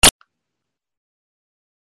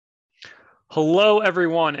Hello,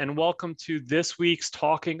 everyone, and welcome to this week's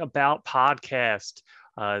Talking About podcast.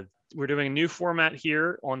 We're doing a new format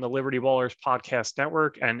here on the Liberty Ballers Podcast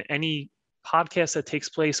Network, and any podcast that takes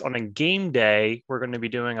place on a game day, we're going to be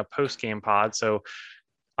doing a post-game pod. So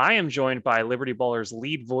I am joined by Liberty Ballers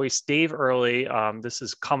lead voice, Dave Early. This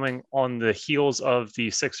is coming on the heels of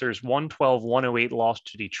the Sixers 112-108 loss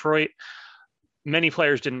to Detroit. Many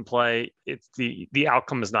players didn't play. It's the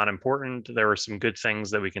outcome is not important. There were some good things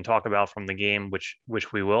that we can talk about from the game, which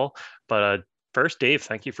we will. But first, Dave,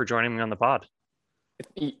 thank you for joining me on the pod.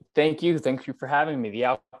 Thank you for having me. The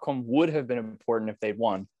outcome would have been important if they'd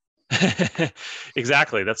won.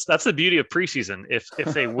 Exactly. That's the beauty of preseason. If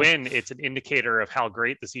they win, it's an indicator of how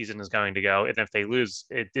great the season is going to go, and if they lose,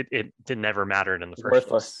 it never mattered in the first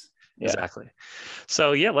place. Yeah. Exactly.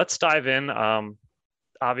 So yeah, let's dive in.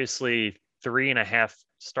 Obviously, 3.5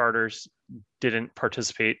 starters didn't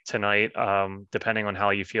participate tonight. Depending on how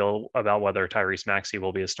you feel about whether Tyrese Maxey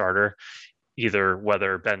will be a starter, either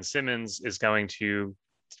whether Ben Simmons is going to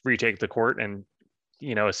retake the court and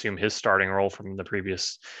assume his starting role from the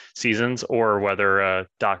previous seasons, or whether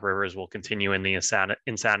Doc Rivers will continue in the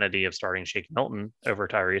insanity of starting Shake Milton over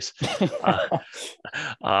Tyrese.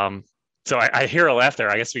 So I hear a laugh there.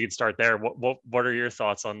 I guess we could start there. What are your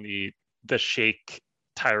thoughts on the Shake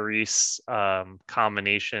Tyrese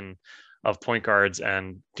combination of point guards,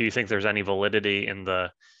 and do you think there's any validity in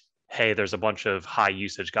there's a bunch of high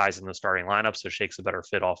usage guys in the starting lineup, so Shake's a better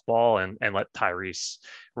fit off ball, and let Tyrese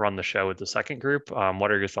run the show with the second group?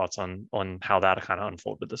 What are your thoughts on how that kind of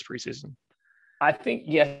unfolded this preseason? I think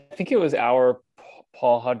it was our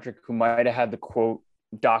Paul Hudrick who might have had the quote.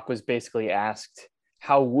 Doc was basically asked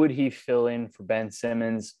how would he fill in for Ben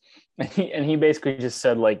Simmons, and he basically just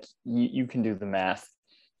said, like, you can do the math.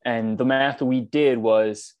 And the math that we did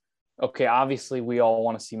was, okay, obviously we all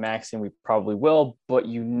want to see Max, and we probably will, but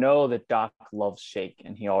that Doc loves Shake,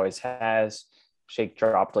 and he always has. Shake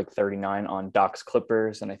dropped like 39 on Doc's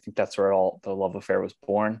Clippers, and I think that's where all the love affair was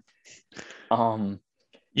born. And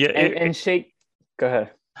Shake, go ahead.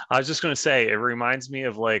 I was just going to say, it reminds me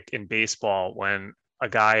of, like, in baseball, when a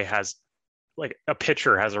guy has, like, a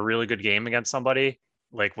pitcher has a really good game against somebody,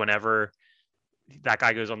 like, whenever that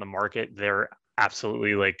guy goes on the market, they're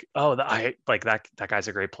absolutely like, oh, that guy's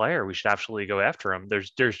a great player, we should absolutely go after him. There's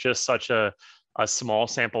just such a small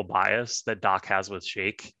sample bias that Doc has with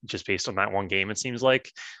Shake, just based on that one game. It seems like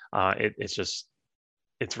it's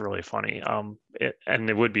really funny. And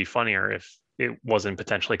it would be funnier if it wasn't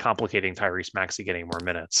potentially complicating Tyrese Maxey getting more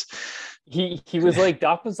minutes. He was like,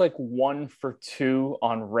 Doc was like 1 for 2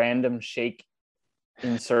 on random Shake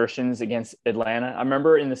insertions against Atlanta. I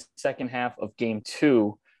remember in the second half of game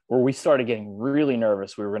 2 where we started getting really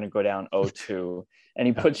nervous. We were going to go down 0-2, and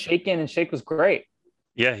he put Shake in, and Shake was great.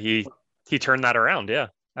 Yeah, he turned that around. Yeah,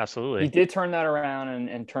 absolutely. He did turn that around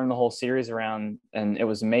and turn the whole series around, and it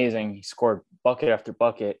was amazing. He scored bucket after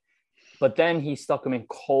bucket, but then he stuck him in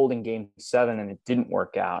cold in game 7, and it didn't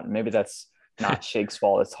work out. And maybe that's not Shake's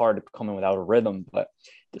fault. It's hard to come in without a rhythm, but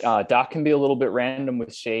Doc can be a little bit random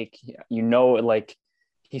with Shake. Like,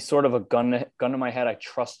 he's sort of a gun to my head, I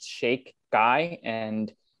trust Shake guy,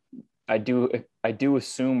 and I do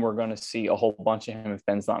assume we're going to see a whole bunch of him if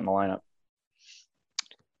Ben's not in the lineup.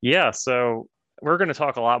 Yeah, so we're going to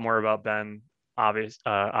talk a lot more about Ben.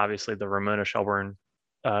 Obviously, the Ramona Shelburne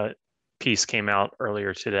piece came out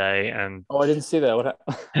earlier today, and I didn't see that.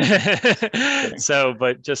 So,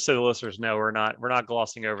 but just so the listeners know, we're not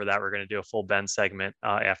glossing over that. We're going to do a full Ben segment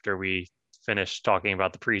after we finish talking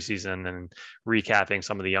about the preseason and recapping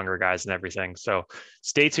some of the younger guys and everything. So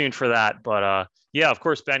stay tuned for that. But yeah, of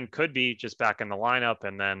course, Ben could be just back in the lineup,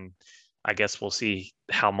 and then I guess we'll see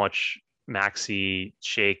how much Maxey,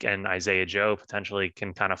 Shake, and Isaiah Joe potentially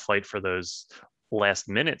can kind of fight for those last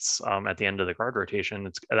minutes at the end of the guard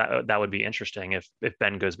rotation. That would be interesting if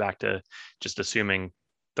Ben goes back to just assuming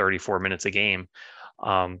 34 minutes a game.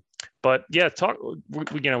 But yeah,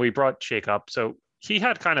 we brought Shake up, so he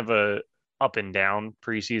had kind of a up and down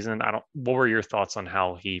preseason. What were your thoughts on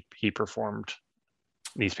how he performed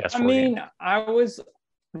these past 4 games? I was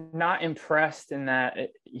not impressed in that,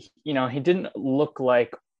 he didn't look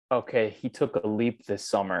like, okay, he took a leap this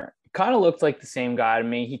summer. It kind of looked like the same guy to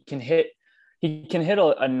me. He can hit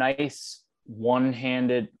a nice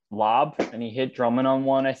one-handed lob, and he hit Drummond on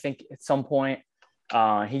one, I think, at some point.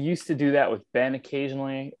 He used to do that with Ben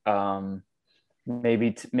occasionally.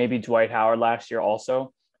 Maybe Dwight Howard last year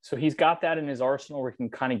also. So he's got that in his arsenal where he can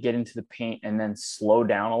kind of get into the paint and then slow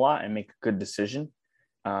down a lot and make a good decision.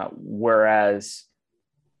 Whereas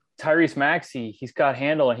Tyrese Maxey, he's got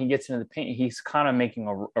handle and he gets into the paint. He's kind of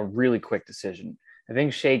making a really quick decision. I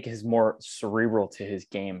think Shake is more cerebral to his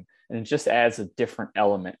game. and it just adds a different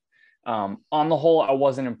element. On the whole, I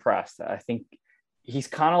wasn't impressed. I think he's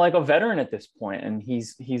kind of like a veteran at this point, and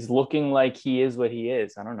he's looking like he is what he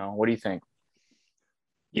is. I don't know. What do you think?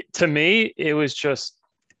 To me, it was just,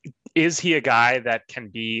 is he a guy that can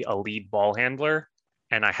be a lead ball handler?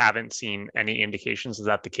 And I haven't seen any indications of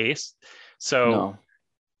that the case. So No.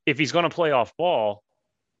 if he's going to play off ball,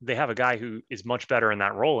 they have a guy who is much better in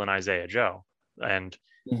that role in Isaiah Joe. And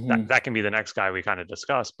that can be the next guy we kind of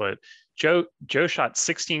discuss. But Joe shot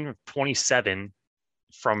 16 of 27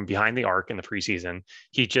 from behind the arc in the preseason.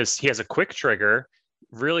 He has a quick trigger,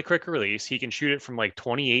 really quick release. He can shoot it from like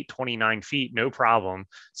 28, 29 feet, no problem.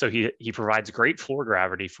 So he provides great floor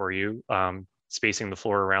gravity for you, spacing the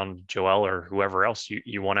floor around Joel or whoever else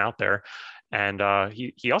you want out there. And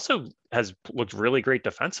he also has looked really great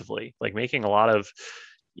defensively, like making a lot of,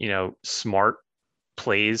 smart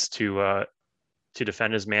plays to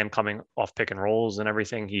defend his man coming off pick and rolls and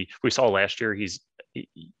everything. We saw last year he's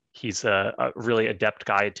a really adept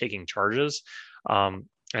guy at taking charges,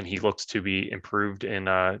 and he looks to be improved in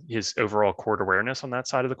his overall court awareness on that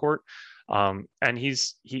side of the court. And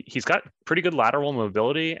he's got pretty good lateral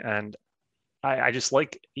mobility, and I just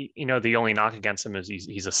like, the only knock against him is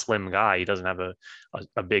he's a slim guy. He doesn't have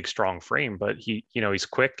a big, strong frame, but he's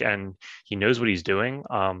quick and he knows what he's doing.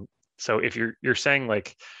 So if you're saying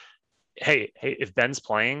like, hey, if Ben's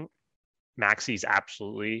playing, Maxi's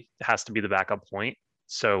absolutely has to be the backup point.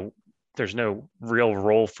 So there's no real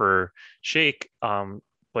role for Shake.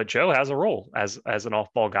 But Joe has a role as an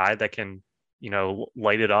off-ball guy that can,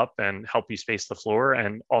 light it up and help you space the floor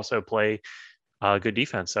and also play good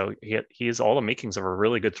defense. So he has all the makings of a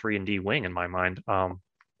really good 3-and-D wing in my mind.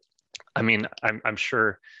 I mean, I'm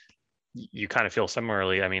sure you kind of feel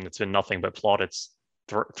similarly. I mean, it's been nothing but plaudits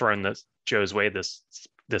thrown this Joe's way this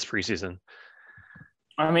preseason.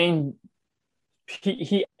 I mean,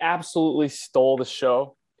 he absolutely stole the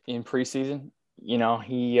show in preseason.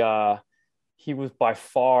 He was by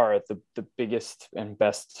far the biggest and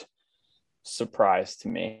best surprise to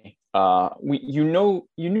me. You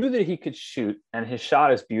knew that he could shoot, and his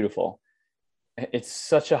shot is beautiful. It's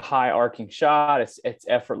such a high arcing shot. It's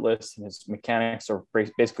effortless, and his mechanics are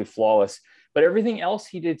basically flawless. But everything else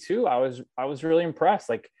he did too, I was really impressed.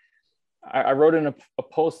 Like I wrote in a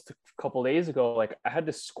post a couple days ago, like I had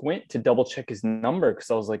to squint to double check his number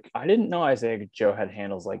because I was like, I didn't know Isaiah Joe had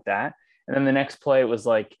handles like that. And then the next play, it was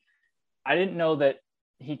like, I didn't know that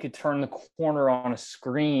he could turn the corner on a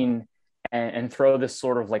screen and throw this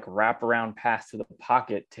sort of like wraparound pass to the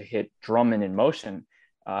pocket to hit Drummond in motion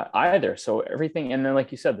either. So everything, and then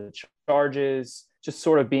like you said, the charges, just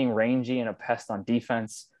sort of being rangy and a pest on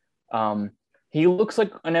defense. He looks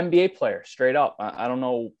like an NBA player straight up. I don't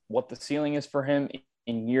know what the ceiling is for him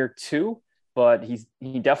in year 2, but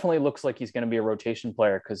he definitely looks like he's going to be a rotation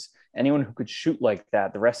player, because anyone who could shoot like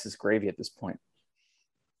that, the rest is gravy at this point.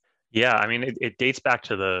 Yeah, I mean, it dates back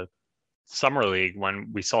to the summer league when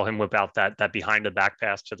we saw him whip out that behind the back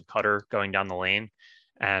pass to the cutter going down the lane.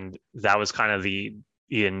 And that was kind of the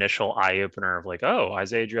initial eye opener of like, oh,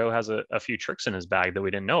 Isaiah Joe has a few tricks in his bag that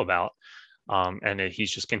we didn't know about. And he's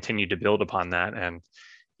just continued to build upon that. And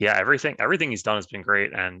yeah, everything he's done has been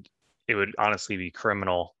great. And it would honestly be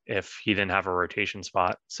criminal if he didn't have a rotation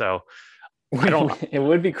spot. So it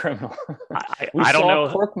would be criminal. I don't know.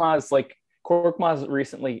 Korkmaz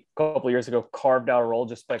recently, a couple of years ago, carved out a role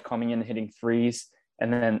just by coming in and hitting threes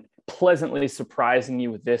and then pleasantly surprising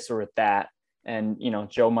you with this or with that. And,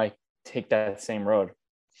 Joe might take that same road.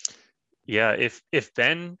 Yeah. If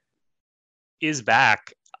Ben is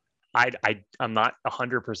back, I'm not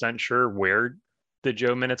 100% sure where the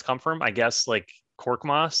Joe minutes come from. I guess like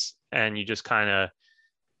Korkmaz, and you just kind of,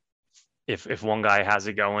 if one guy has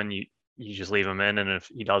it going, you just leave him in, and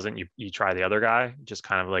if he doesn't, you try the other guy. Just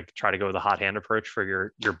kind of like try to go with a hot hand approach for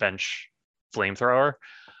your bench flamethrower.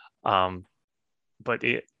 But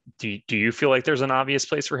do you feel like there's an obvious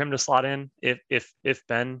place for him to slot in if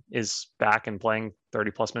Ben is back and playing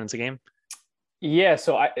 30 plus minutes a game? Yeah.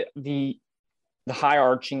 So the high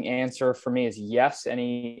arching answer for me is yes.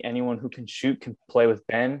 Anyone who can shoot can play with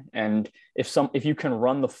Ben, and if you can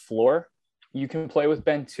run the floor, you can play with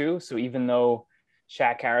Ben too. So even though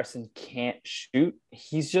Shaq Harrison can't shoot,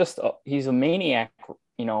 he's a maniac,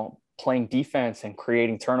 playing defense and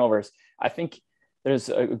creating turnovers. I think there's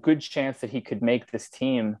a good chance that he could make this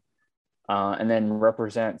team and then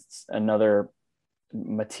represent another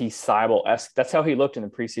Matisse Thybulle-esque. That's how he looked in the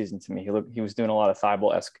preseason to me. He was doing a lot of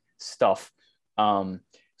Thybulle-esque stuff.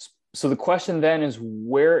 So the question then is,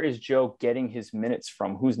 where is Joe getting his minutes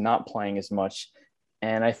from? Who's not playing as much?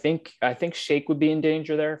 And I think Shake would be in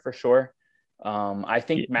danger there for sure. I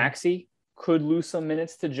think Maxi could lose some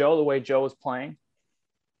minutes to Joe the way Joe was playing.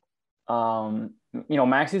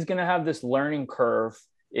 Maxi's going to have this learning curve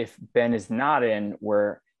if Ben is not in,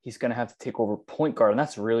 where he's going to have to take over point guard. And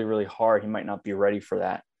that's really, really hard. He might not be ready for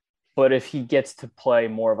that. But if he gets to play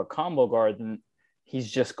more of a combo guard, then he's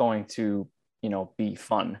just going to, be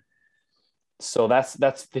fun. So that's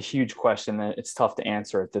the huge question that it's tough to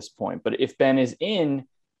answer at this point. But if Ben is in,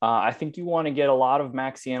 I think you want to get a lot of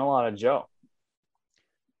Maxey and a lot of Joe.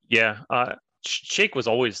 Yeah. Shake was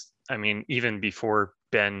always, even before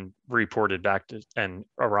Ben reported back to and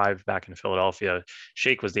arrived back in Philadelphia,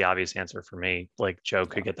 Shake was the obvious answer for me. Like Joe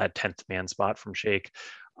could get that 10th man spot from Shake.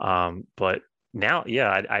 But now,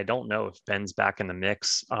 I don't know if Ben's back in the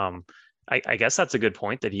mix. I guess that's a good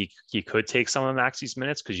point that he could take some of Maxey's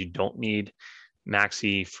minutes, because you don't need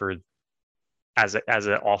Maxey for as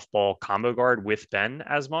an off-ball combo guard with Ben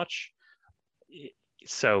as much.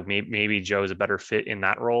 So maybe Joe is a better fit in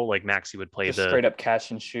that role. Like Maxey would play just straight up catch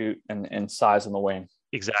and shoot and size on the wing.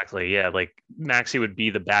 Exactly. Yeah. Like Maxey would be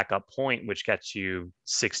the backup point, which gets you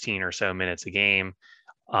 16 or so minutes a game.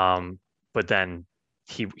 But then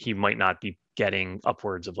he might not be getting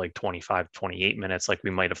upwards of like 25, 28 minutes like we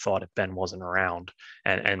might have thought if Ben wasn't around.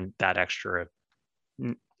 And that extra,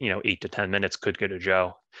 8 to 10 minutes could go to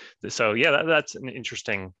Joe. So yeah, that's an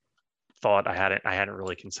interesting thought. I hadn't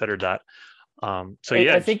really considered that.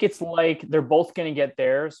 I think it's like they're both going to get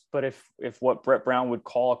theirs, but if what Brett Brown would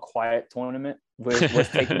call a quiet tournament was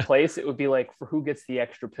taking place, it would be like, for who gets the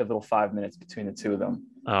extra pivotal 5 minutes between the two of them.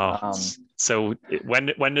 So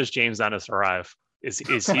when does James Ennis arrive? Is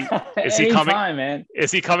he coming, man?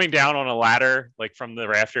 Is he coming down on a ladder like from the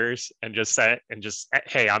rafters and just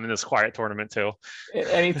hey, I'm in this quiet tournament too?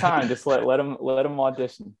 Anytime, just let him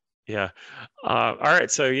audition. Yeah. All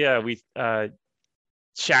right. So yeah, we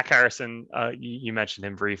Shaq Harrison, you mentioned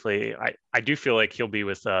him briefly. I do feel like he'll be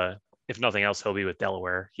with, if nothing else, he'll be with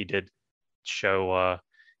Delaware. He did show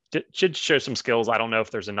some skills. I don't know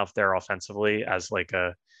if there's enough there offensively as like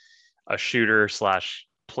a shooter /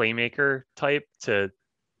 playmaker type to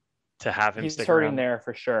have him. He's stick hurting around there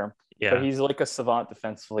for sure. Yeah, but he's like a savant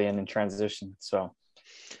defensively and in transition. So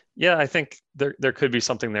yeah, I think there could be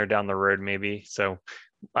something there down the road, maybe. So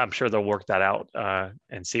I'm sure they'll work that out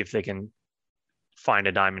and see if they can find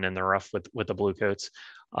a diamond in the rough with the Bluecoats.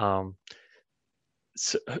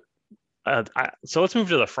 So let's move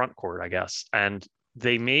to the front court, I guess. And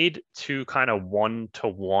they made two kind of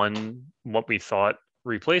 1-to-1 what we thought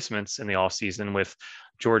replacements in the offseason, with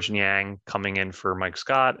George Niang coming in for Mike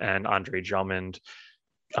Scott and Andre Drummond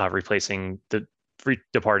replacing the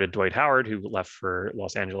departed Dwight Howard, who left for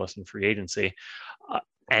Los Angeles in free agency.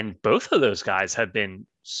 And both of those guys have been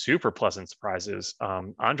super pleasant surprises.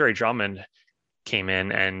 Andre Drummond came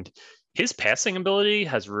in, and his passing ability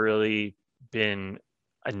has really been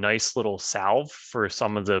a nice little salve for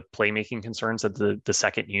some of the playmaking concerns that the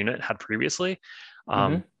second unit had previously.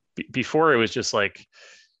 Before, it was just like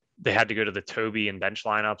they had to go to the Toby and bench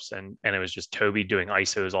lineups, and it was just Toby doing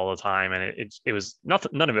ISOs all the time, and it was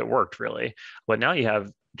nothing. None of it worked really. But now you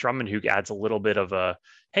have Drummond, who adds a little bit of a,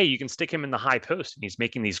 hey, you can stick him in the high post, and he's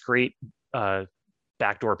making these great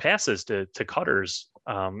backdoor passes to cutters.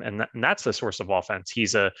 And that's the source of offense.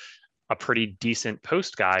 He's a pretty decent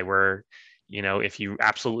post guy where, if you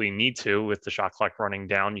absolutely need to, with the shot clock running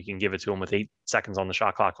down, you can give it to him with 8 seconds on the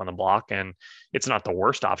shot clock on the block. And it's not the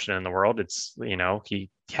worst option in the world. It's, he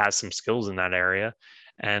has some skills in that area.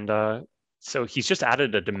 And so he's just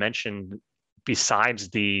added a dimension besides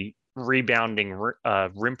the rebounding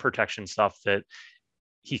rim protection stuff that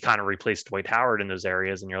he kind of replaced Dwight Howard in those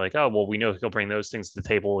areas. And you're like, oh, well, we know he'll bring those things to the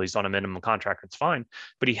table. He's on a minimum contract. It's fine.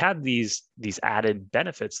 But he had these added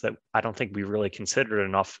benefits that I don't think we really considered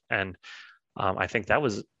enough. And I think that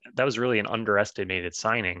was really an underestimated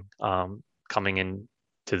signing coming into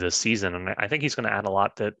this season. And I think he's going to add a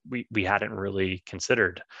lot that we hadn't really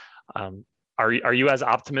considered. Are you as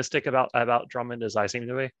optimistic about Drummond as I seem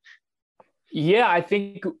to be? Yeah, I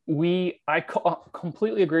think I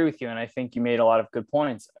completely agree with you. And I think you made a lot of good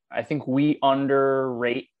points. I think we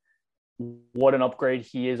underrate what an upgrade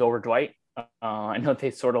he is over Dwight. I know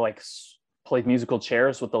they sort of like played musical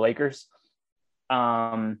chairs with the Lakers.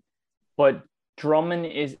 But Drummond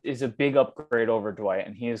is a big upgrade over Dwight,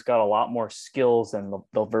 and he has got a lot more skills than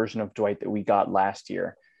the version of Dwight that we got last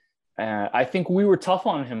year. I think we were tough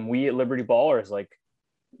on him. We at Liberty Ballers,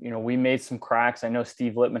 we made some cracks. I know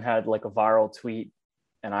Steve Littman had like a viral tweet,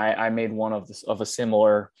 and I made one of a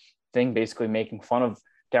similar thing, basically making fun of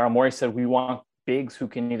Daryl Morey. Said we want bigs who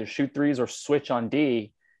can either shoot threes or switch on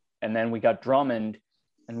D, and then we got Drummond,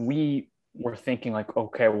 and we were thinking like,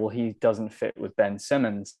 okay, well, he doesn't fit with Ben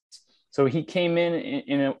Simmons. So he came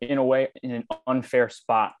in a way in an unfair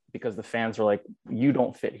spot because the fans were like, you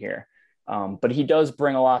don't fit here. But he does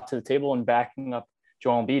bring a lot to the table, and backing up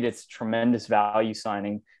Joel Embiid, it's tremendous value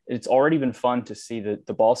signing. It's already been fun to see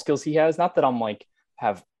the ball skills he has. Not that I'm like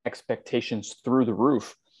have expectations through the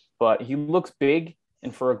roof, but he looks big.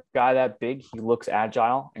 And for a guy that big, he looks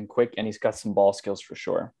agile and quick, and he's got some ball skills for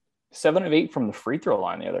sure. 7 of 8 from the free throw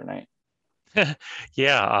line the other night.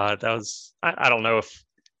 Yeah, that was, I don't know if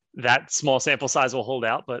that small sample size will hold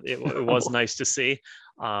out, but it was nice to see.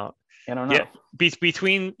 I don't know. Yeah,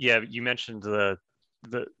 between, you mentioned the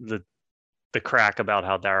crack about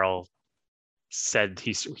how Daryl said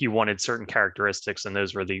he wanted certain characteristics, and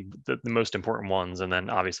those were the most important ones. And then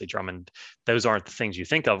obviously Drummond, those aren't the things you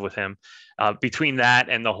think of with him. Between that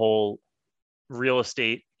and the whole real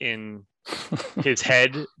estate in his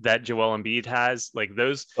head that Joel Embiid has, like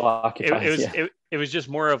those, it was just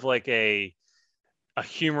more of like a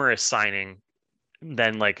humorous signing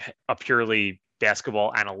than like a purely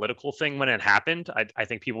basketball analytical thing when it happened. I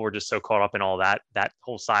think people were just so caught up in all that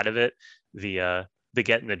whole side of it, the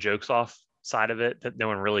getting the jokes off side of it, that no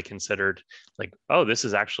one really considered like, oh, this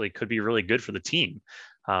is actually could be really good for the team.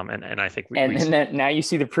 And I think and then now you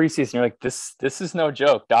see the preseason, you're like, this is no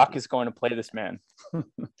joke. Doc is going to play this man.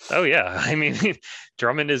 Oh yeah, I mean,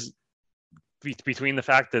 Drummond is between the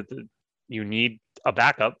fact that you need a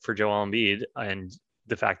backup for Joel Embiid and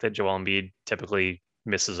the fact that Joel Embiid typically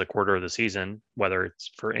misses a quarter of the season, whether it's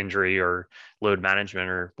for injury or load management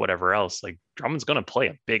or whatever else. Like Drummond's going to play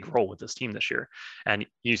a big role with this team this year, and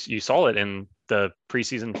you saw it in the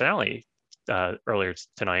preseason finale earlier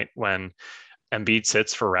tonight when Embiid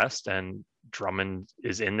sits for rest and Drummond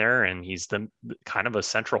is in there, and he's the kind of a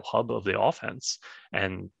central hub of the offense.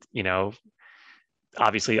 And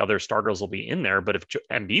obviously other starters will be in there, but if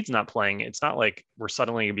Embiid's not playing, it's not like we're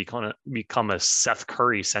suddenly become a Seth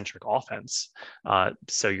Curry centric offense.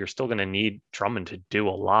 So you're still going to need Drummond to do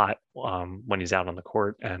a lot when he's out on the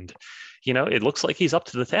court. And, it looks like he's up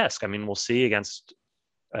to the task. I mean, we'll see against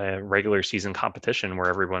a regular season competition where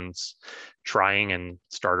everyone's trying and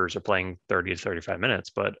starters are playing 30 to 35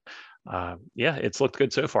 minutes. But it's looked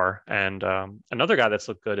good so far. And another guy that's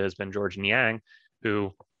looked good has been Georges Niang,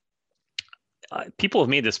 who people have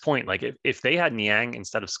made this point, like if they had Niang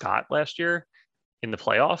instead of Scott last year in the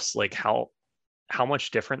playoffs, like how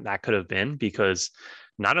much different that could have been, because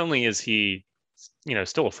not only is he,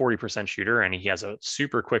 still a 40% shooter and he has a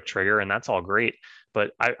super quick trigger, and that's all great,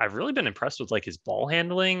 but I've really been impressed with like his ball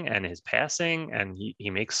handling and his passing, and he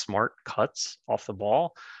makes smart cuts off the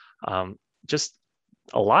ball. Just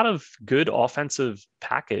a lot of good offensive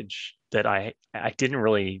package that I didn't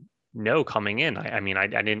really know coming in. I mean, I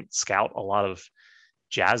didn't scout a lot of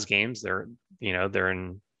Jazz games. They're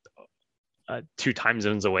in 2 time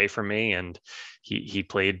zones away from me, and he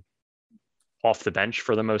played off the bench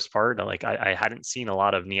for the most part. Like I hadn't seen a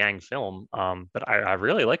lot of Niang film, but I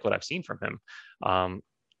really like what I've seen from him.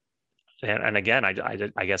 And again,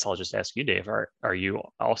 I guess I'll just ask you, Dave, are you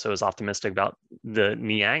also as optimistic about the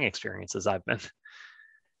Niang experience as I've been?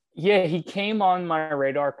 Yeah, he came on my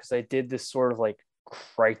radar because I did this sort of like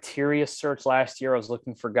criteria search last year. I was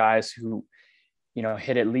looking for guys who,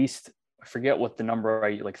 hit at least, I forget what the number,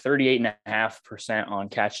 like 38.5% on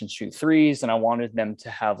catch and shoot threes. And I wanted them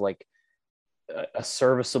to have like a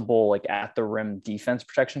serviceable, like at the rim defense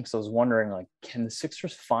protection. Cause I was wondering, like, can the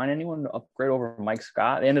Sixers find anyone to upgrade over Mike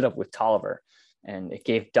Scott? They ended up with Tolliver, and it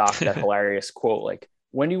gave Doc that hilarious quote, like,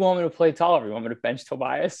 when do you want me to play Tolliver? You want me to bench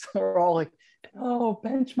Tobias? We're all like, oh,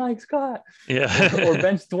 bench Mike Scott. Yeah. or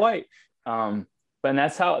bench Dwight. But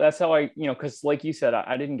that's how I, because like you said,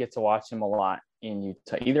 I didn't get to watch him a lot in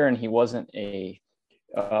Utah either. And he wasn't a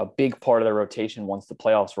big part of the rotation once the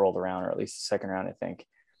playoffs rolled around, or at least the second round, I think.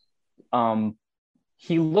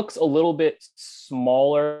 He looks a little bit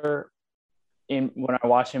smaller when I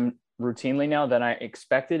watch him routinely now than I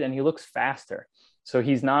expected, and he looks faster. So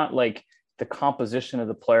he's not like the composition of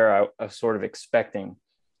the player I was sort of expecting.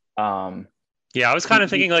 I was kind of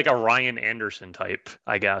thinking like a Ryan Anderson type,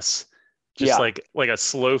 I guess. Just like a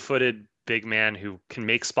slow-footed big man who can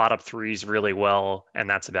make spot up threes really well, and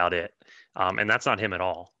that's about it. And that's not him at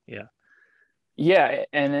all. Yeah. Yeah,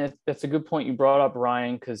 and that's a good point you brought up,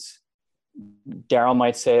 Ryan, because Daryl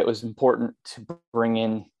might say it was important to bring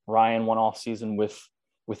in Ryan one off season with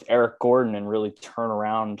Eric Gordon and really turn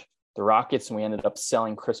around the Rockets, and we ended up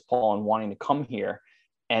selling Chris Paul and wanting to come here.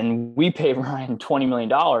 And we paid Ryan $20 million.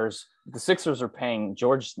 The Sixers are paying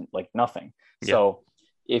George like nothing. Yeah. So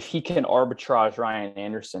if he can arbitrage Ryan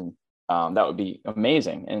Anderson, that would be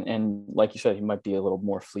amazing. And like you said, he might be a little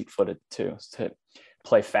more fleet-footed too, to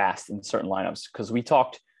play fast in certain lineups. Because we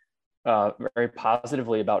talked very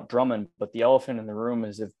positively about Drummond, but the elephant in the room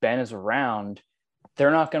is if Ben is around,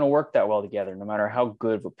 they're not going to work that well together, no matter how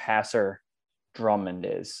good of a passer Drummond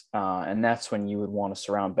is. And that's when you would want to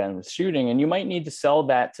surround Ben with shooting. And you might need to sell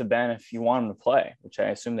that to Ben if you want him to play, which I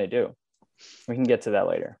assume they do. We can get to that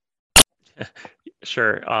later.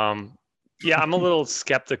 Sure. Yeah, I'm a little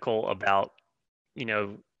skeptical about,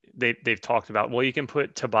 they've talked about, well, you can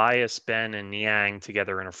put Tobias, Ben, and Niang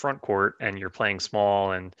together in a front court and you're playing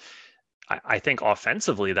small. And I think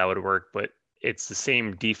offensively that would work, but it's the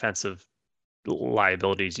same defensive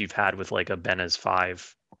liabilities you've had with like a Ben as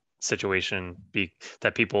 5 situation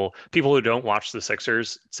that people who don't watch the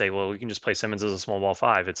Sixers say, well, we can just play Simmons as a small ball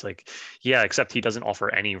 5. It's like, yeah, except he doesn't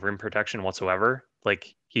offer any rim protection whatsoever.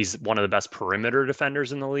 Like he's one of the best perimeter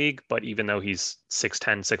defenders in the league, but even though he's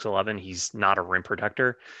 6'10", 6'11", he's not a rim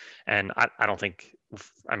protector. And I don't think,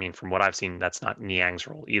 I mean, from what I've seen, that's not Niang's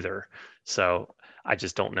role either. So I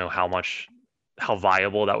just don't know how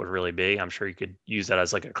viable that would really be. I'm sure you could use that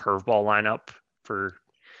as like a curveball lineup for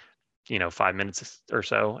 5 minutes or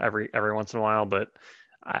so every once in a while, but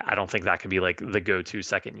I don't think that could be like the go-to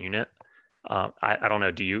second unit. I don't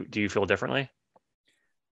know. Do you feel differently?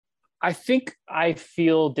 I think I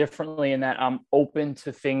feel differently in that I'm open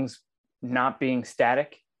to things not being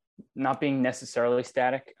static, not being necessarily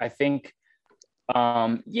static. I think,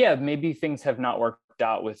 maybe things have not worked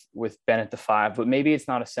out with Ben at the 5, but maybe it's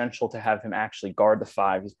not essential to have him actually guard the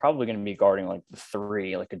 5. He's probably going to be guarding like the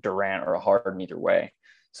 3, like a Durant or a Harden either way.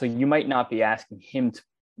 So you might not be asking him to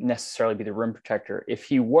necessarily be the rim protector. If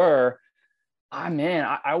he were,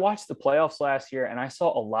 I watched the playoffs last year and I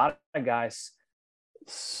saw a lot of guys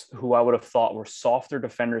who I would have thought were softer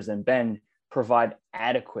defenders than Ben provide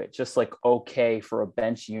adequate, just like okay for a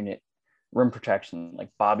bench unit rim protection. Like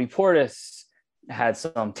Bobby Portis had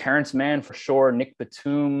some, Terrence Mann for sure, Nick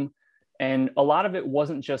Batum. And a lot of it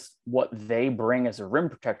wasn't just what they bring as a rim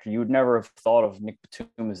protector. You would never have thought of Nick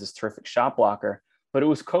Batum as this terrific shot blocker, but it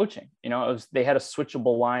was coaching. They had a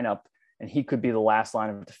switchable lineup and he could be the last line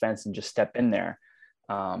of defense and just step in there.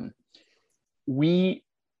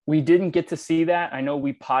 We didn't get to see that. I know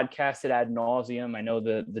we podcasted ad nauseum. I know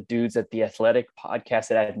the dudes at The Athletic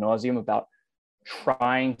podcasted ad nauseum about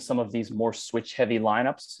trying some of these more switch heavy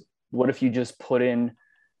lineups. What if you just put in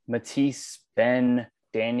Matisse, Ben,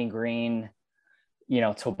 Danny Green,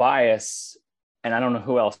 Tobias, and I don't know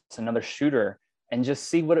who else, another shooter, and just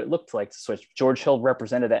see what it looked like to switch. George Hill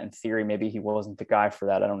represented that in theory. Maybe he wasn't the guy for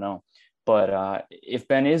that. I don't know. But if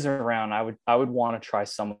Ben is around, I would want to try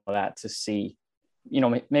some of that to see,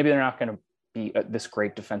 maybe they're not going to be this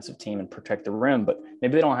great defensive team and protect the rim, but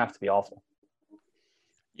maybe they don't have to be awful.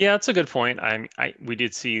 Yeah, that's a good point. We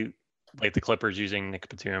did see like the Clippers using Nick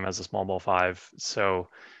Batum as a small ball 5. So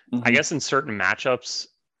I guess in certain matchups,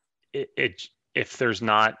 if there's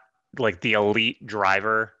not like the elite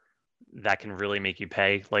driver that can really make you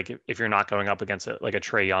pay, like if you're not going up against like a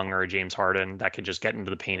Trae Young or a James Harden that can just get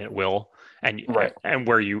into the paint at will, and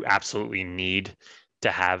where you absolutely need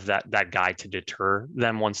to have that guy to deter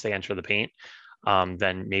them once they enter the paint,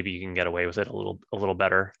 then maybe you can get away with it a little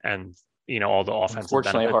better. And all the offensive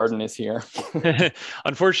Unfortunately, benefits. Harden is here.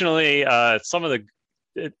 Unfortunately, some of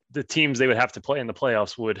the teams they would have to play in the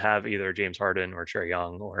playoffs would have either James Harden or Trae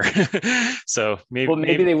Young, or so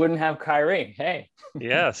maybe they wouldn't have Kyrie. Hey,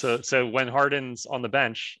 yeah. So when Harden's on the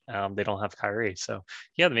bench, they don't have Kyrie. So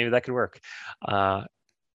yeah, maybe that could work.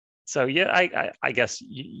 So yeah, I guess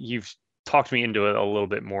you've talked me into it a little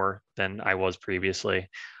bit more than I was previously.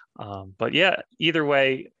 But yeah, either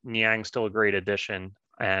way, Niang's still a great addition.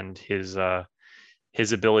 And his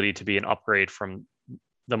ability to be an upgrade from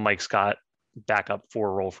the Mike Scott backup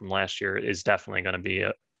 4 role from last year is definitely going to be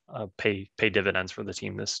a pay dividends for the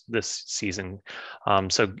team this season.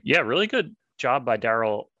 So yeah, really good job by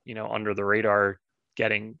Daryl. Under the radar,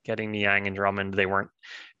 getting Niang and Drummond. They weren't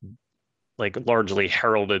like largely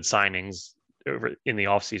heralded signings in the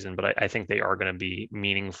offseason, but I think they are going to be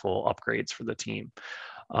meaningful upgrades for the team.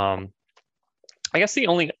 I guess the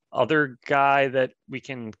only other guy that we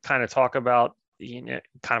can kind of talk about, kind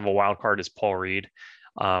of a wild card, is Paul Reed.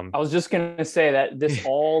 I was just going to say that this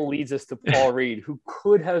all leads us to Paul Reed, who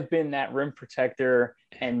could have been that rim protector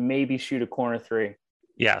and maybe shoot a corner 3.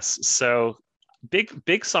 Yes. So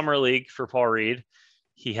big summer league for Paul Reed.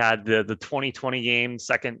 He had the 2020 game,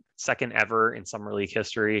 second ever in summer league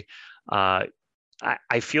history. I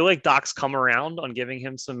feel like Doc's come around on giving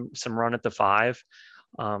him some run at the 5.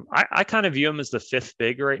 I kind of view him as the 5th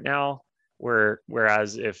big right now,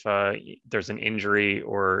 whereas if there's an injury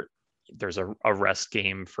or there's a rest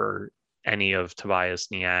game for any of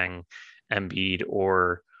Tobias, Niang, Embiid,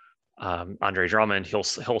 or Andre Drummond, he'll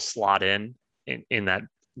slot in that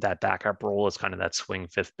that backup role as kind of that swing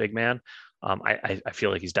fifth big man. I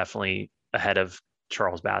feel like he's definitely ahead of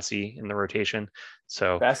Charles Bassey in the rotation.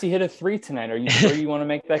 So Bassey hit a 3 tonight. Are you sure you want to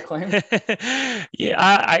make that claim? Yeah,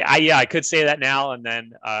 I could say that now. And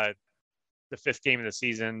then the fifth game of the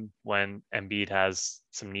season, when Embiid has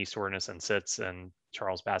some knee soreness and sits, and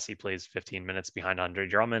Charles Bassey plays 15 minutes behind Andre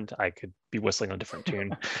Drummond, I could be whistling a different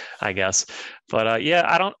tune, I guess. But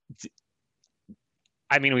I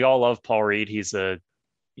mean, we all love Paul Reed. He's a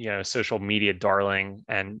social media darling,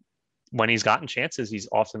 and when he's gotten chances, he's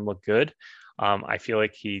often looked good. I feel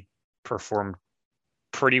like he performed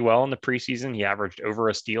pretty well in the preseason. He averaged over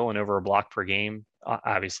a steal and over a block per game.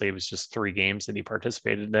 Obviously, it was just 3 games that he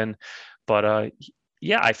participated in, but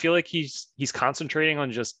I feel like he's concentrating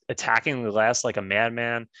on just attacking the glass like a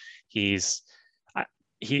madman. He's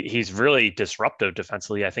really disruptive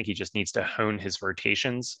defensively. I think he just needs to hone his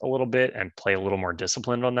rotations a little bit and play a little more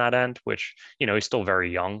disciplined on that end, which, he's still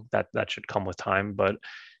very young. That should come with time. But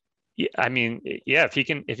I mean, if he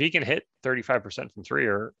can hit 35% from 3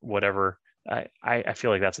 or whatever, I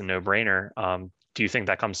feel like that's a no-brainer. Do you think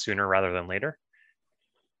that comes sooner rather than later?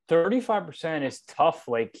 35% is tough.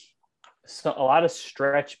 Like, so a lot of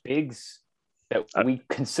stretch bigs that we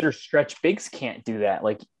consider stretch bigs can't do that.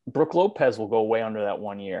 Like Brook Lopez will go way under that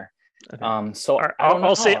 1 year. Okay. So right,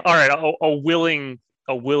 I'll say, all right, a willing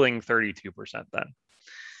 32% then.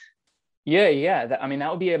 Yeah.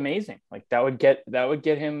 That would be amazing. Like that would get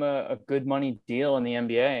him a good money deal in the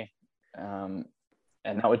NBA. And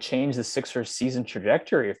that would change the Sixers season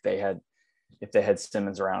trajectory if they had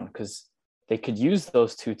Simmons around, because they could use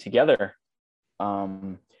those two together.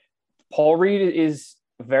 Paul Reed is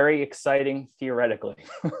very exciting theoretically.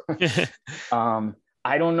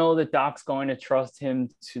 I don't know that Doc's going to trust him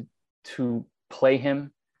to play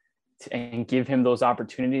him and give him those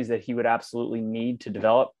opportunities that he would absolutely need to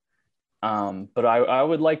develop. But I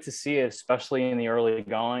would like to see it, especially in the early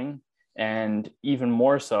going, and even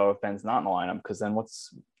more so if Ben's not in the lineup, because then what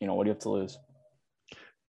do you have to lose?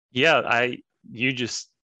 Yeah, you just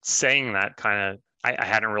saying that kind of, I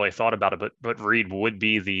hadn't really thought about it, but Reed would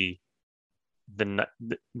be the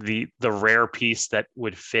rare piece that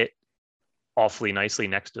would fit awfully nicely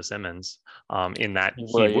next to Simmons, in that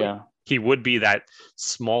he would be that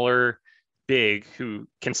smaller big who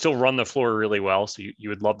can still run the floor really well. So you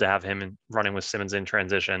would love to have him running with Simmons in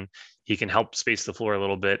transition. He can help space the floor a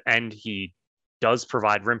little bit, and he does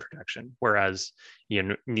provide rim protection, whereas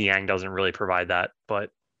Niang doesn't really provide that, but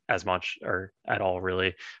as much or at all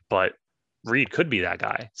really. But Reed could be that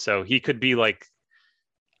guy. So he could be like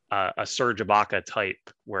a Serge Ibaka type,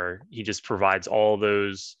 where he just provides all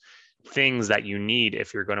those things that you need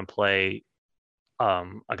if you're going to play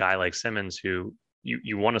a guy like Simmons, who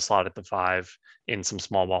you want to slot at the 5 in some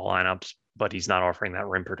small ball lineups, but he's not offering that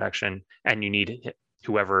rim protection, and you need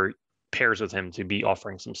whoever pairs with him to be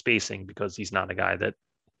offering some spacing, because he's not a guy that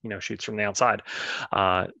shoots from the outside.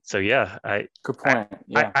 Good point.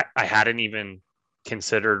 I hadn't even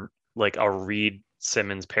considered like a Reed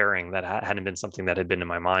Simmons pairing. That hadn't been something that had been in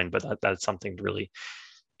my mind, but that's something really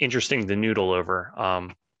interesting to noodle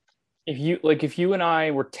over. If you and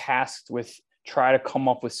I were tasked with try to come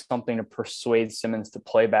up with something to persuade Simmons to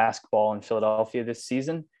play basketball in Philadelphia this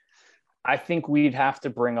season, I think we'd have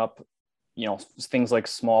to bring up, things like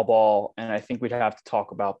small ball. And I think we'd have to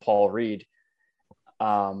talk about Paul Reed.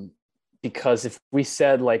 Because if we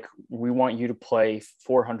said, like, we want you to play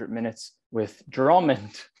 400 minutes with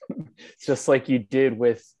Drummond, just like you did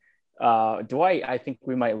with Dwight, I think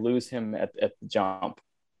we might lose him at the jump.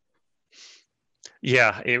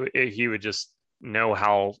 Yeah, he would just know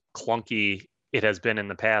how clunky it has been in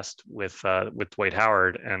the past with Dwight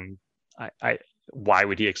Howard, and why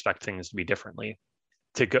would he expect things to be differently?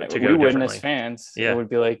 To go we wouldn't as fans. Yeah. It would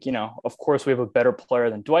be like, of course we have a better player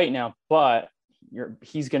than Dwight now, but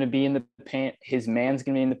he's going to be in the paint. His man's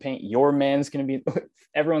going to be in the paint. Your man's going to be.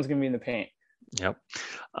 Everyone's going to be in the paint. Yep.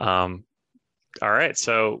 All right.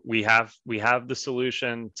 So we have the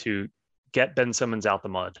solution to get Ben Simmons out the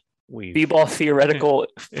mud. B-ball theoretical.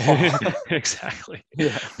 Exactly.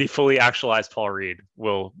 Yeah. The fully actualized Paul Reed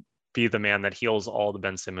will be the man that heals all the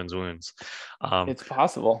Ben Simmons wounds. It's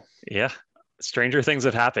possible. Yeah. Stranger things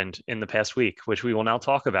have happened in the past week, which we will now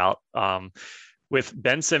talk about, with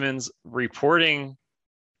Ben Simmons reporting,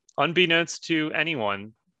 unbeknownst to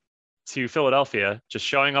anyone, to Philadelphia, just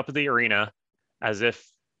showing up at the arena as if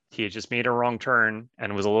he had just made a wrong turn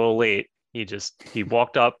and was a little late. He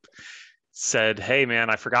walked up, said, "Hey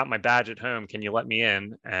man, I forgot my badge at home. Can you let me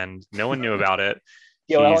in?" And no one knew about it.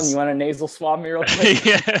 Yo, Ellen, you want a nasal swab me real quick?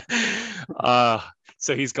 Yeah.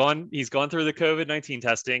 So he's gone through the COVID-19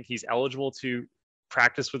 testing. He's eligible to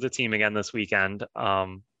practiced with the team again this weekend.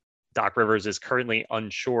 Doc Rivers is currently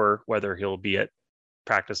unsure whether he'll be at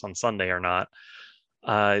practice on Sunday or not.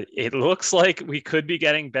 It looks like we could be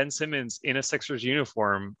getting Ben Simmons in a Sixers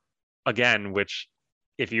uniform again, which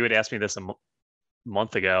if you had asked me this a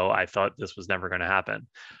month ago, I thought this was never going to happen.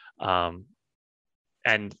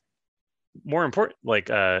 And more important,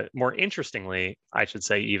 more interestingly, I should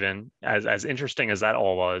say, even as interesting as that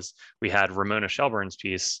all was, we had Ramona Shelburne's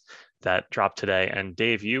piece that dropped today. And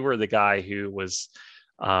Dave, you were the guy who was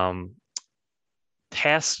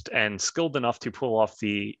tasked and skilled enough to pull off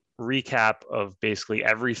the recap of basically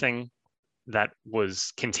everything that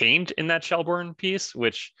was contained in that Shelburne piece,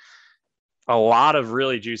 which a lot of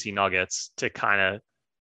really juicy nuggets to kind of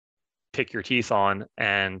pick your teeth on.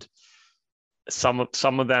 And some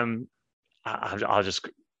of them, I'll just,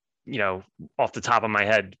 off the top of my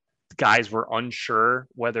head, guys were unsure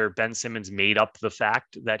whether Ben Simmons made up the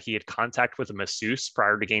fact that he had contact with a masseuse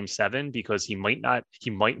prior to Game 7 because he might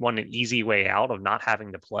want an easy way out of not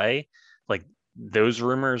having to play. Like, those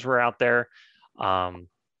rumors were out there.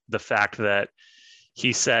 The fact that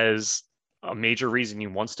he says a major reason he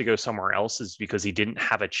wants to go somewhere else is because he didn't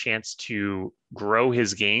have a chance to grow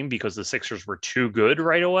his game because the Sixers were too good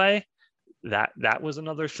right away. That was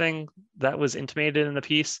another thing that was intimated in the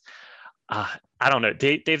piece. I don't know,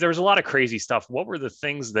 Dave, there was a lot of crazy stuff. What were the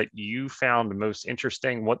things that you found most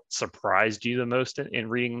interesting? What surprised you the most in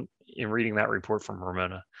reading that report from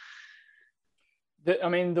Ramona?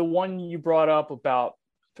 The one you brought up about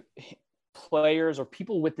players or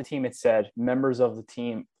people with the team, it said members of the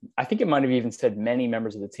team. I think it might have even said many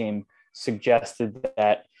members of the team suggested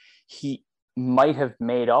that he might have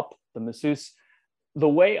made up the masseuse. The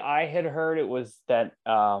way I had heard it was that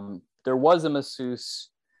there was a masseuse,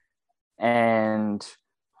 and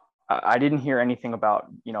I didn't hear anything about,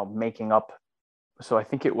 making up. So I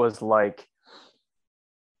think it was like,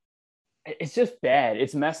 it's just bad.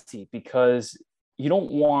 It's messy because you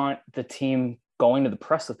don't want the team going to the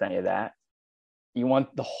press with any of that. You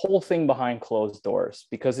want the whole thing behind closed doors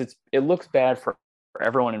because it looks bad for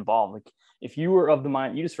everyone involved. Like, if you were of the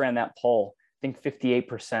mind, you just ran that poll, I think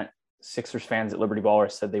 58% Sixers fans at Liberty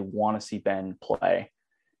Ballers said they want to see Ben play.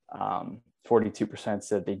 42%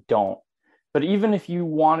 said they don't. But even if you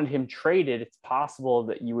wanted him traded, it's possible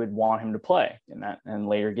that you would want him to play and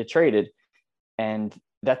later get traded. And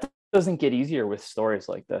that doesn't get easier with stories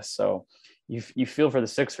like this. So you feel for the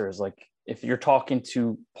Sixers. Like, if you're talking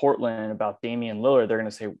to Portland about Damian Lillard, they're going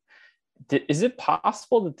to say, is it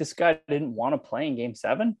possible that this guy didn't want to play in Game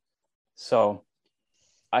 7? So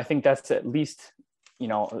I think that's at least,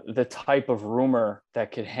 the type of rumor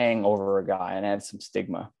that could hang over a guy and add some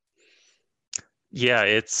stigma. Yeah,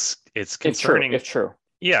 it's concerning. It's true.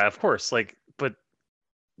 Yeah, of course. But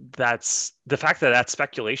that's the fact that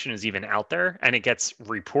speculation is even out there and it gets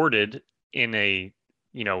reported in a,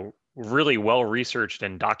 really well-researched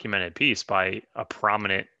and documented piece by a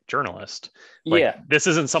prominent journalist. This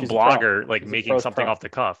isn't some blogger making something off the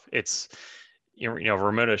cuff. It's,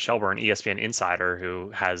 Ramona Shelburne, ESPN insider, who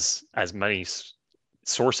has as many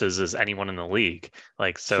sources as anyone in the league.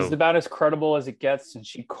 So she's about as credible as it gets, and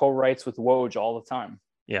she co-writes with Woj all the time.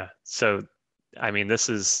 Yeah. So, this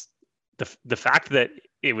is the fact that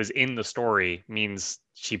it was in the story means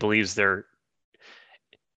she believes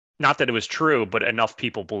not that it was true, but enough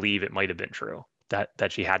people believe it might have been true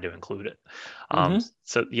that she had to include it.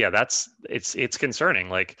 So yeah, it's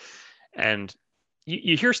concerning. And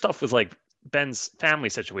you hear stuff with Ben's family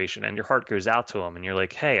situation and your heart goes out to him and you're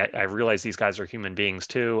like, hey, I realize these guys are human beings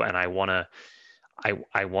too. And I want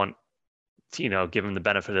to, give him the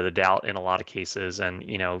benefit of the doubt in a lot of cases. And,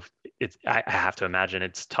 I have to imagine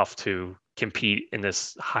it's tough to compete in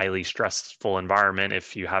this highly stressful environment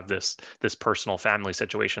if you have this personal family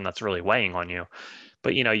situation that's really weighing on you.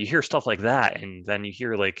 But, you hear stuff like that. And then you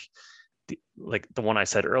hear the one I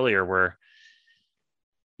said earlier, where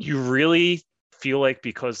you really feel like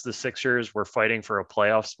because the Sixers were fighting for a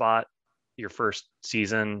playoff spot your first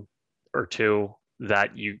season or two,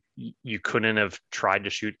 that you couldn't have tried to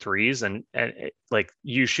shoot threes, and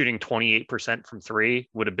you shooting 28% from three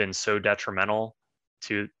would have been so detrimental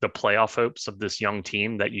to the playoff hopes of this young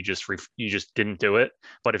team that you just didn't do it.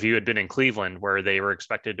 But if you had been in Cleveland where they were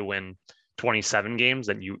expected to win 27 games,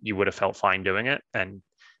 then you would have felt fine doing it, and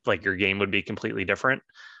your game would be completely different.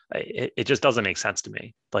 It just doesn't make sense to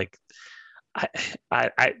me.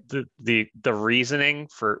 The reasoning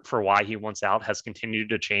for why he wants out has continued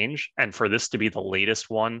to change, and for this to be the latest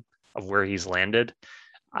one of where he's landed,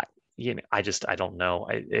 I don't know.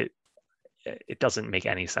 It doesn't make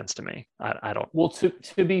any sense to me. I don't. Well,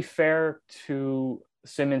 to be fair to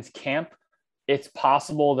Simmons' camp, it's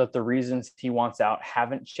possible that the reasons he wants out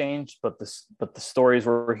haven't changed, but the stories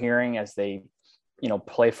we're hearing as they,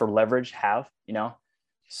 play for leverage have,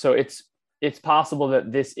 so it's possible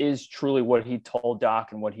that this is truly what he told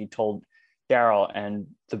Doc and what he told Daryl. And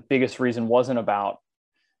the biggest reason wasn't about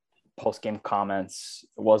post-game comments.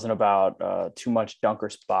 It wasn't about too much dunker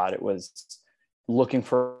spot. It was looking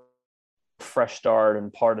for a fresh start.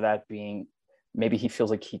 And part of that being maybe he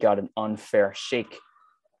feels like he got an unfair shake.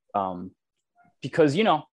 Because,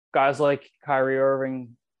 guys like Kyrie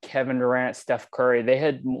Irving, Kevin Durant, Steph Curry, they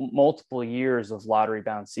had multiple years of lottery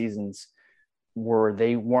bound seasons where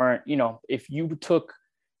they weren't, if you took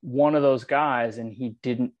one of those guys and he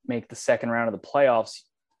didn't make the second round of the playoffs,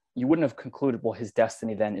 you wouldn't have concluded, well, his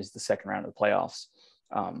destiny then is the second round of the playoffs.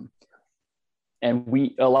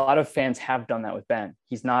 And a lot of fans have done that with Ben.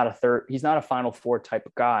 He's not a Final Four type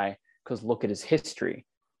of guy because look at his history,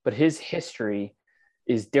 but his history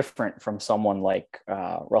is different from someone like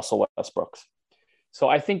Russell Westbrook. So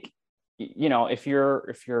I think, if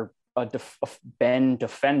you're a Ben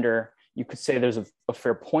defender, you could say there's a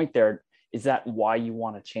fair point there. Is that why you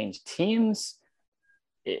want to change teams?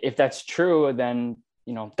 If that's true, then,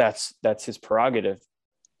 that's his prerogative.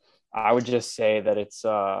 I would just say that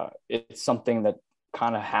it's something that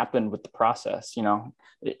kind of happened with the process.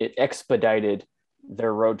 It expedited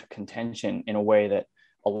their road to contention in a way that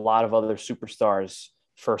a lot of other superstars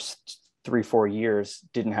first 3-4 years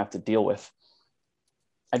didn't have to deal with.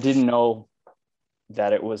 I didn't know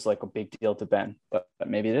that it was like a big deal to Ben, but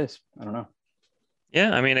maybe it is. I don't know.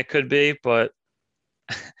 Yeah, I mean, it could be, but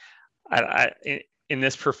in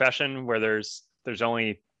this profession where there's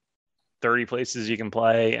only 30 places you can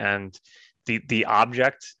play, and the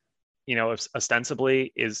object,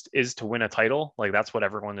 ostensibly is to win a title. Like that's what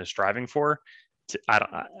everyone is striving for.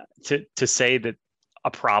 To say that a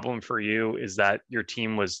problem for you is that your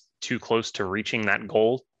team was too close to reaching that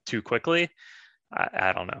goal too quickly.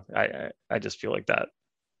 I don't know. I just feel like that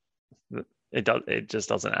it just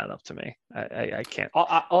doesn't add up to me. I can't.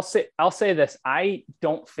 I'll say this. I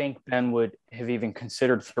don't think Ben would have even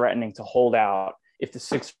considered threatening to hold out if the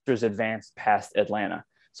Sixers advanced past Atlanta.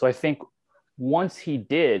 So I think once he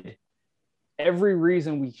did, every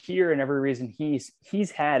reason we hear and every reason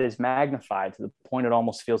he's had is magnified to the point it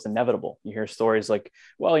almost feels inevitable. You hear stories like,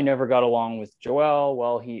 well, he never got along with Joel.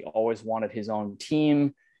 Well, he always wanted his own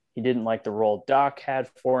team. He didn't like the role Doc had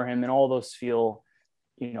for him. And all those feel,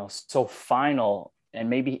 so final, and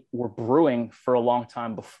maybe were brewing for a long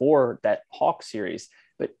time before that Hawks series.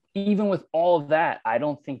 But even with all of that, I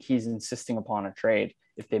don't think he's insisting upon a trade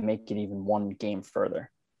if they make it even one game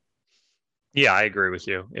further. Yeah, I agree with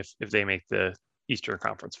you. If they make the Eastern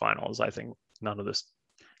Conference Finals, I think none of this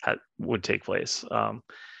would take place.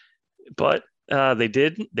 But they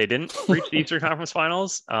didn't reach the Eastern Conference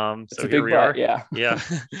Finals. So here we are. Yeah. Yeah.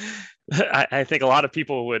 I think a lot of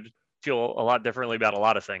people would feel a lot differently about a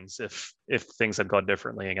lot of things if things had gone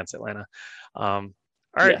differently against Atlanta. All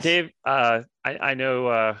right, yes. Dave, I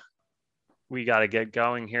know we got to get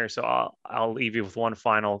going here, so I'll leave you with one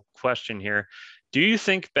final question here. Do you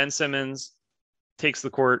think Ben Simmons takes the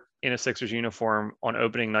court in a Sixers uniform on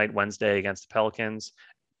opening night Wednesday against the Pelicans,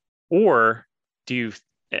 or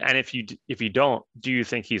if you don't, do you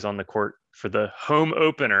think he's on the court for the home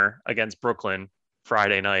opener against Brooklyn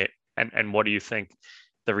Friday night? And what do you think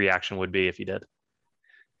the reaction would be if he did?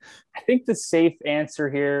 I think the safe answer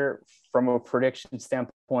here from a prediction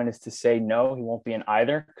standpoint is to say no, he won't be in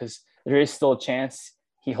either, because there is still a chance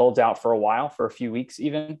he holds out for a while, for a few weeks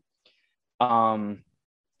even.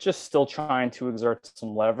 Just still trying to exert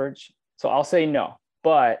some leverage. So I'll say no,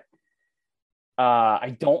 but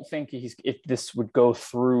I don't think if this would go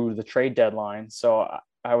through the trade deadline. So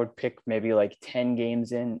I would pick maybe like 10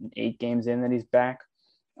 games in, 8 games in that he's back.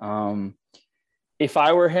 If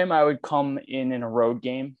I were him, I would come in a road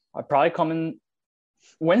game. I'd probably come in.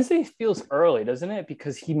 Wednesday feels early, doesn't it?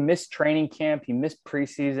 Because he missed training camp, he missed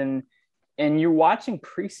preseason, and you're watching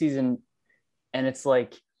preseason, and it's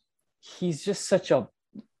like he's just such a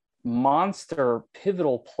monster,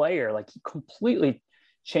 pivotal player. Like he completely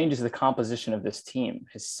changes the composition of this team,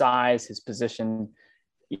 his size, his position.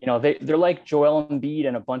 They're like Joel Embiid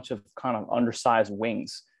and a bunch of kind of undersized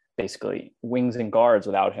wings, basically wings and guards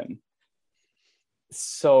without him.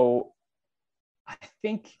 So I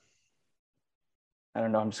think, I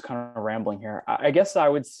don't know, I'm just kind of rambling here. I guess I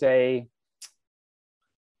would say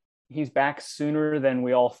he's back sooner than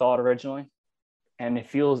we all thought originally. And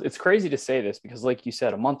it's crazy to say this because like you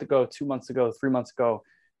said, a month ago, 2 months ago, 3 months ago,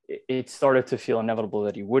 it started to feel inevitable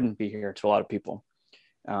that he wouldn't be here to a lot of people.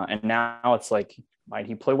 And now it's like, might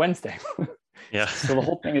he play Wednesday? Yeah. So the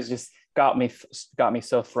whole thing has just got me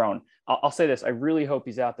so thrown. I'll say this: I really hope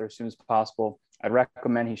he's out there as soon as possible. I'd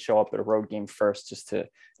recommend he show up at a road game first, just to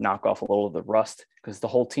knock off a little of the rust, because the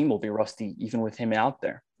whole team will be rusty even with him out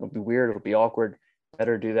there. It'll be weird. It'll be awkward.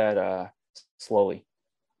 Better do that slowly.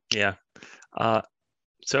 Yeah.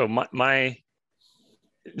 So my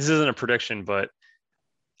this isn't a prediction, but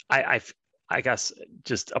I guess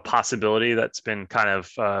just a possibility that's been kind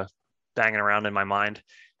of banging around in my mind.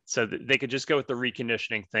 So they could just go with the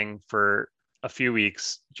reconditioning thing for a few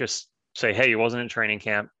weeks. Just say, hey, he wasn't in training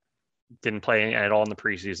camp, didn't play at all in the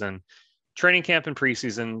preseason. Training camp and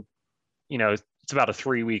preseason, it's about a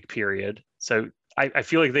 3-week period. So I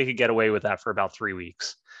feel like they could get away with that for about 3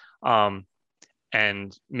 weeks.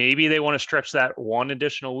 And maybe they want to stretch that one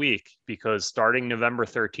additional week, because starting November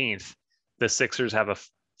 13th, the Sixers have a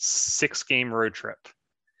 6-game road trip.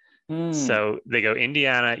 So they go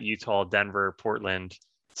Indiana, Utah, Denver, Portland,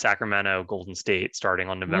 Sacramento, Golden State, starting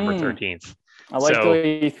on November 13th. I like the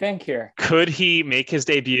way you think here. Could he make his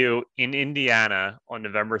debut in Indiana on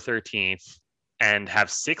November 13th and have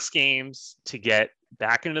 6 games to get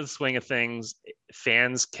back into the swing of things?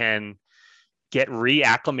 Fans can get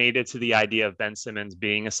reacclimated to the idea of Ben Simmons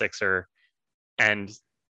being a Sixer, and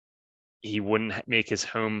he wouldn't make his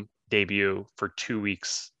home debut for 2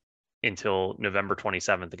 weeks until November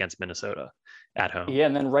 27th against Minnesota at home. Yeah,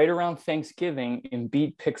 and then right around Thanksgiving,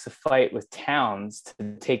 Embiid picks a fight with Towns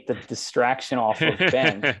to take the distraction off of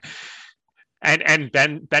Ben. and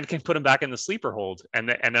Ben can put him back in the sleeper hold, and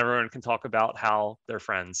everyone can talk about how they're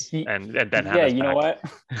friends. And Ben has his back. Know what?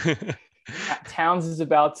 Towns is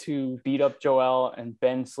about to beat up Joel, and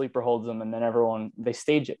Ben sleeper holds him, and then they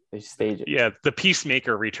stage it. Yeah, the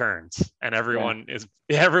peacemaker returns, and everyone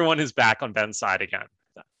is back on Ben's side again.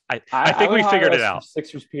 I think we figured it out.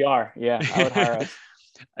 Sixers PR. Yeah, I would hire us.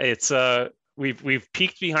 It's we've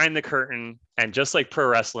peeked behind the curtain, and just like pro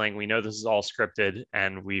wrestling, we know this is all scripted,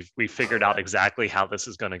 and we've figured out exactly how this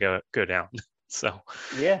is going to go down. So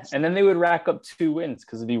yeah, and then they would rack up 2 wins,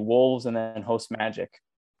 because it'd be Wolves and then host Magic.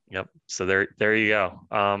 Yep. So there you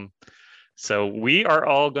go. So we are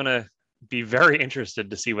all going to be very interested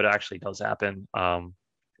to see what actually does happen.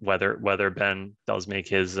 Whether Ben does make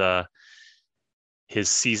his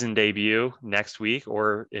season debut next week,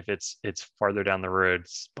 or if it's farther down the road.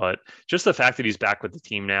 But just the fact that he's back with the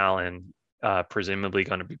team now, and presumably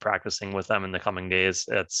going to be practicing with them in the coming days,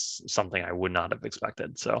 that's something I would not have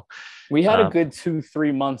expected. So we had a good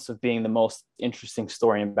 2-3 months of being the most interesting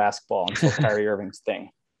story in basketball until Kyrie Irving's thing.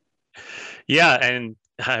 Yeah, and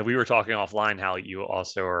we were talking offline how you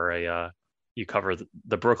also are you cover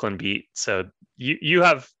the Brooklyn beat, so you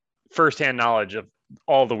have firsthand knowledge of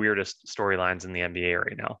all the weirdest storylines in the NBA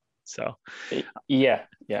right now. So yeah,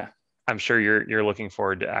 I'm sure you're looking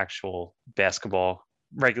forward to actual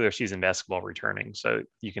regular season basketball returning, so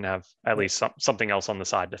you can have at least something else on the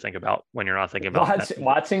side to think about when you're not thinking about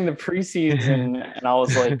watching the preseason. And I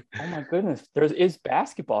was like, oh my goodness, there is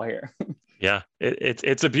basketball here. Yeah,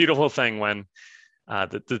 it's a beautiful thing when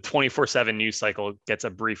the 24/7 news cycle gets a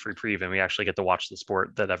brief reprieve, and we actually get to watch the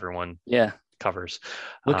sport that everyone covers.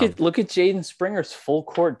 Look at Jaden Springer's full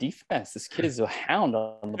court defense. This kid is a hound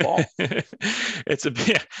on the ball.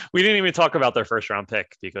 We didn't even talk about their first round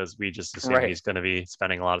pick, because we just assumed he's going to be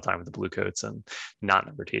spending a lot of time with the Blue Coats and not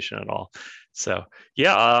in rotation at all. So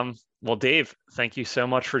yeah, well, Dave, thank you so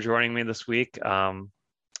much for joining me this week.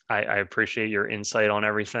 I appreciate your insight on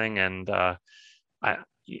everything, and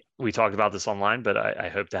we talked about this online, but I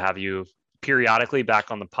hope to have you periodically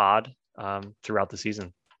back on the pod throughout the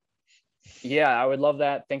season. Yeah, I would love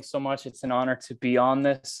that. Thanks so much. It's an honor to be on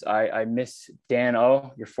this. I miss Dan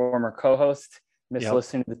O, your former co-host. Miss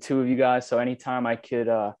listening to the two of you guys. So anytime I could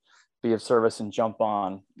be of service and jump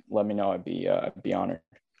on, let me know. I'd be honored.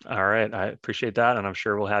 All right. I appreciate that. And I'm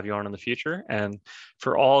sure we'll have you on in the future. And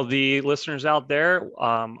for all the listeners out there,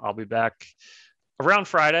 I'll be back around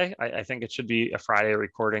Friday. I think it should be a Friday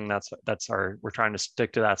recording. We're trying to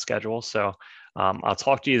stick to that schedule. So I'll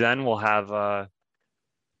talk to you then. We'll have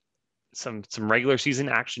some regular season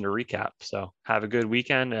action to recap. So have a good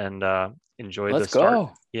weekend, and enjoy the start.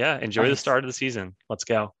 Go. Yeah. Enjoy the start of the season. Let's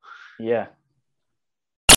go. Yeah.